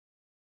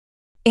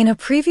In a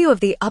preview of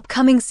the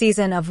upcoming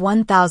season of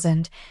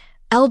 1000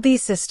 LB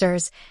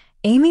Sisters,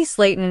 Amy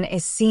Slaton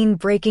is seen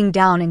breaking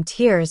down in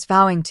tears,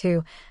 vowing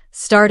to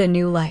start a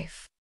new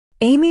life.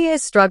 Amy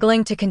is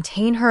struggling to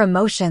contain her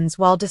emotions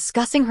while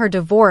discussing her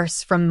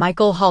divorce from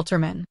Michael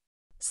Halterman.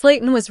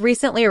 Slaton was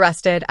recently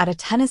arrested at a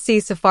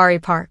Tennessee safari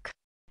park.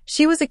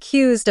 She was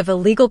accused of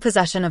illegal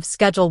possession of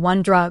Schedule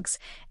I drugs,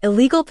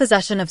 illegal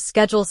possession of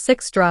Schedule VI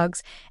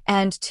drugs,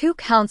 and 2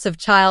 counts of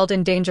child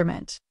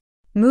endangerment.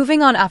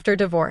 Moving on after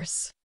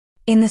divorce.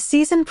 In the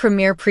season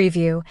premiere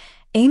preview,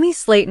 Amy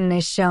Slaton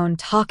is shown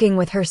talking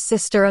with her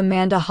sister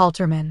Amanda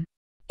Halterman.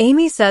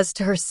 Amy says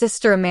to her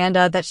sister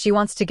Amanda that she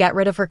wants to get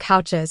rid of her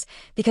couches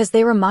because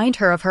they remind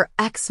her of her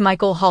ex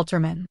Michael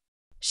Halterman.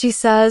 She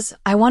says,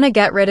 "I want to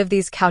get rid of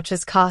these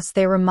couches 'cause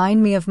they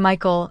remind me of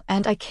Michael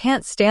and I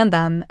can't stand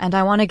them and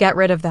I want to get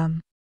rid of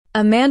them."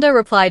 Amanda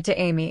replied to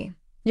Amy,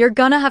 "You're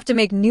gonna have to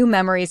make new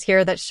memories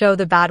here that show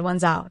the bad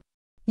ones out.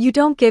 You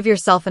don't give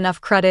yourself enough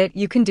credit,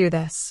 you can do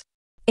this."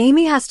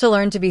 Amy has to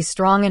learn to be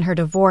strong in her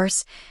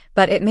divorce,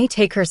 but it may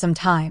take her some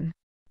time.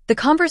 The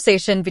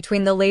conversation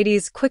between the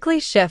ladies quickly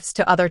shifts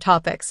to other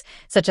topics,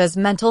 such as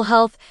mental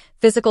health,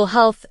 physical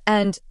health,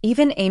 and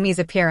even Amy's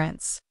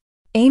appearance.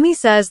 Amy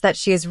says that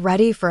she is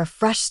ready for a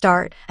fresh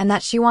start and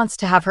that she wants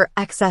to have her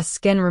excess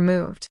skin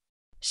removed.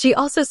 She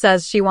also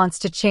says she wants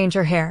to change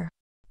her hair.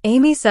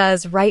 Amy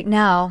says, "Right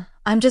now,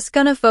 I'm just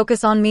gonna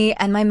focus on me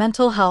and my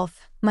mental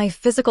health, my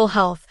physical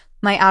health,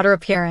 my outer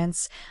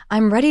appearance.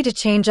 I'm ready to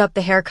change up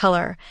the hair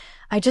color.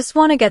 I just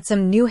want to get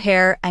some new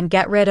hair and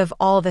get rid of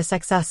all this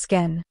excess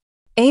skin."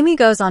 Amy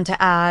goes on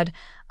to add,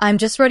 "I'm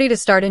just ready to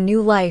start a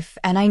new life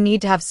and I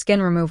need to have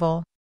skin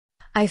removal.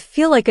 I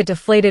feel like a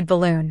deflated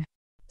balloon.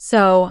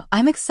 So,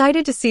 I'm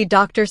excited to see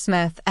Dr.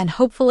 Smith and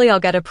hopefully I'll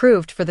get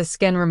approved for the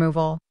skin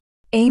removal."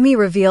 Amy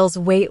reveals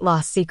weight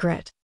loss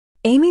secret.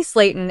 Amy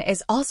Slaton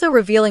is also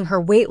revealing her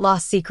weight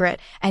loss secret,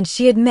 and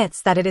she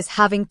admits that it is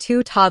having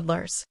 2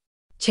 toddlers.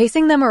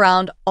 Chasing them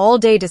around all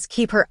day to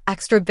keep her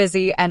extra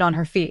busy and on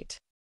her feet.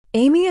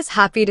 Amy is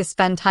happy to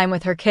spend time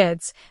with her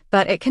kids,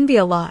 but it can be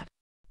a lot.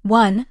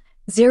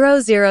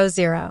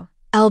 1000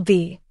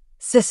 LB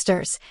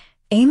Sisters.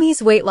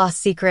 Amy's weight loss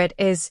secret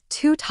is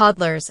 2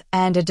 toddlers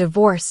and a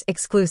divorce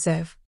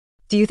exclusive.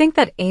 Do you think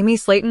that Amy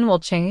Slaton will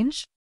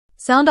change?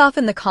 Sound off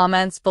in the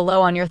comments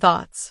below on your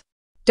thoughts.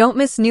 Don't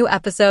miss new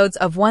episodes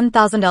of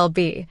 1000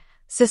 LB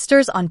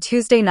Sisters on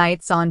Tuesday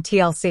nights on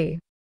TLC.